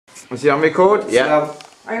Is he on record? Yeah.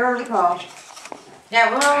 Are you on record? Yeah,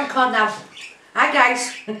 we're on record now. Hi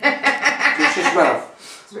guys. Just your mouth.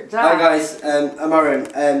 Hi guys, I'm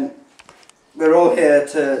Aaron. We're all here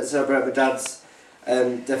to celebrate my dad's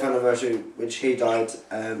death anniversary, which he died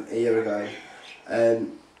a year ago.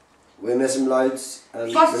 We miss him loads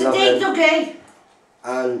and What's we the love date, him. Dougie?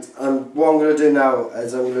 And what I'm going to do now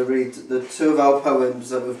is I'm going to read the two of our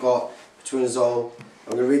poems that we've got between us all.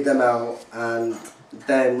 I'm going to read them out, and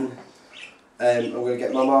then I'm going to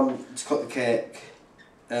get my mum to cut the cake,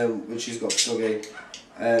 which she's got for Dougie.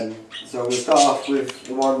 So I'm going to start off with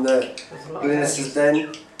the one that Glynis has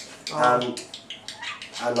done, and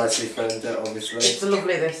nicely framed it, obviously. It's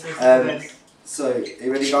lovely this. So, are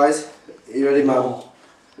you ready, guys? Are you ready, Mum?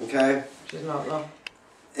 Okay. She's not though.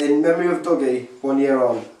 In memory of Dougie, 1 year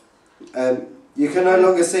on. You can no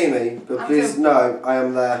longer see me, but please know I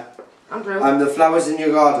am there. I'm the flowers in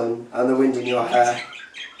your garden and the wind in your hair.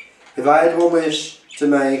 If I had one wish to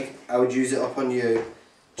make, I would use it upon you,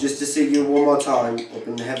 just to see you one more time up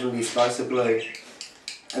in the heavenly skies of blue.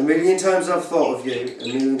 A million times I've thought of you, a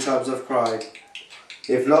million times I've cried.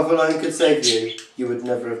 If love alone could save you, you would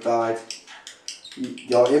never have died.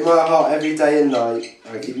 You're in my heart every day and night,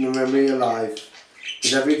 I keep your memory alive.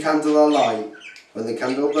 With every candle I light, when the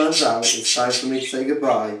candle burns out, it's time for me to say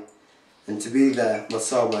goodbye. And to be there, my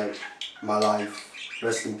soulmate, my life.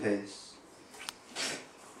 Rest in peace.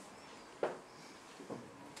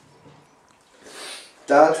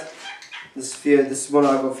 Dad, this is for you. This is one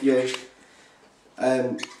I got for you.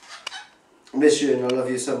 I miss you and I love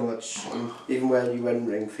you so much. I'm even wearing your wedding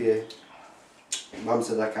ring for you. Mum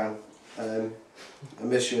said I can. I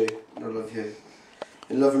miss you and I love you.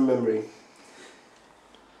 In love and memory.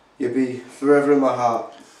 You'll be forever in my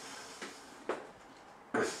heart.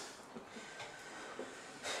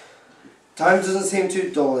 Time doesn't seem too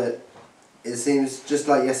dull, it seems just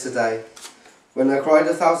like yesterday, when I cried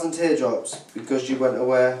 1,000 teardrops because you went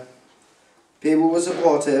away. People were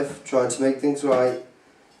supportive, trying to make things right,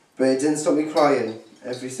 but it didn't stop me crying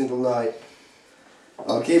every single night.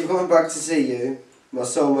 I'll keep coming back to see you, my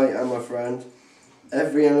soulmate and my friend,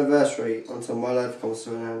 every anniversary until my life comes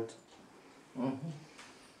to an end.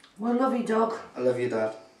 Well, love you, dog. I love you,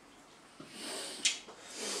 Dad.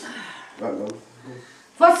 Right, Mum.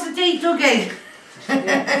 What's the date, Dougie?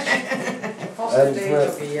 What's the date,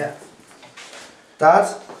 Dougie? Yeah.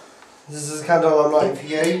 Dad, this is a candle I'm lighting for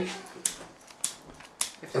you.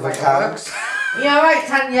 If I can. You alright,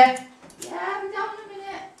 Tanya? Yeah, I'll be down in a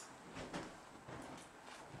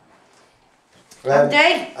minute.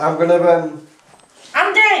 Andy? I'm gonna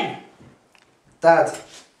Andy! Dad.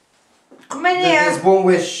 Come in here.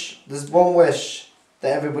 There's one wish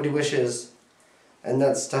that everybody wishes, and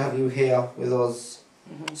that's to have you here with us.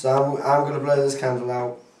 So I'm gonna blow this candle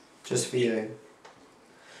out just for you.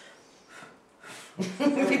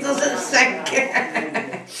 If it doesn't sink.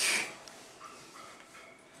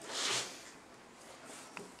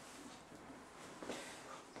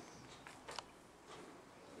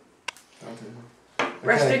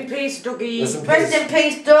 Rest in peace, Dougie. Rest in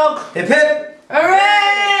peace, dog. Hip hip!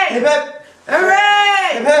 Hooray! Hip hip!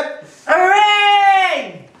 Hooray! Hip hip!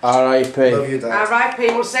 Hooray! R.I.P. Love you, Dad. R.I.P.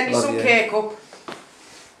 We'll send you Love some you. cake up.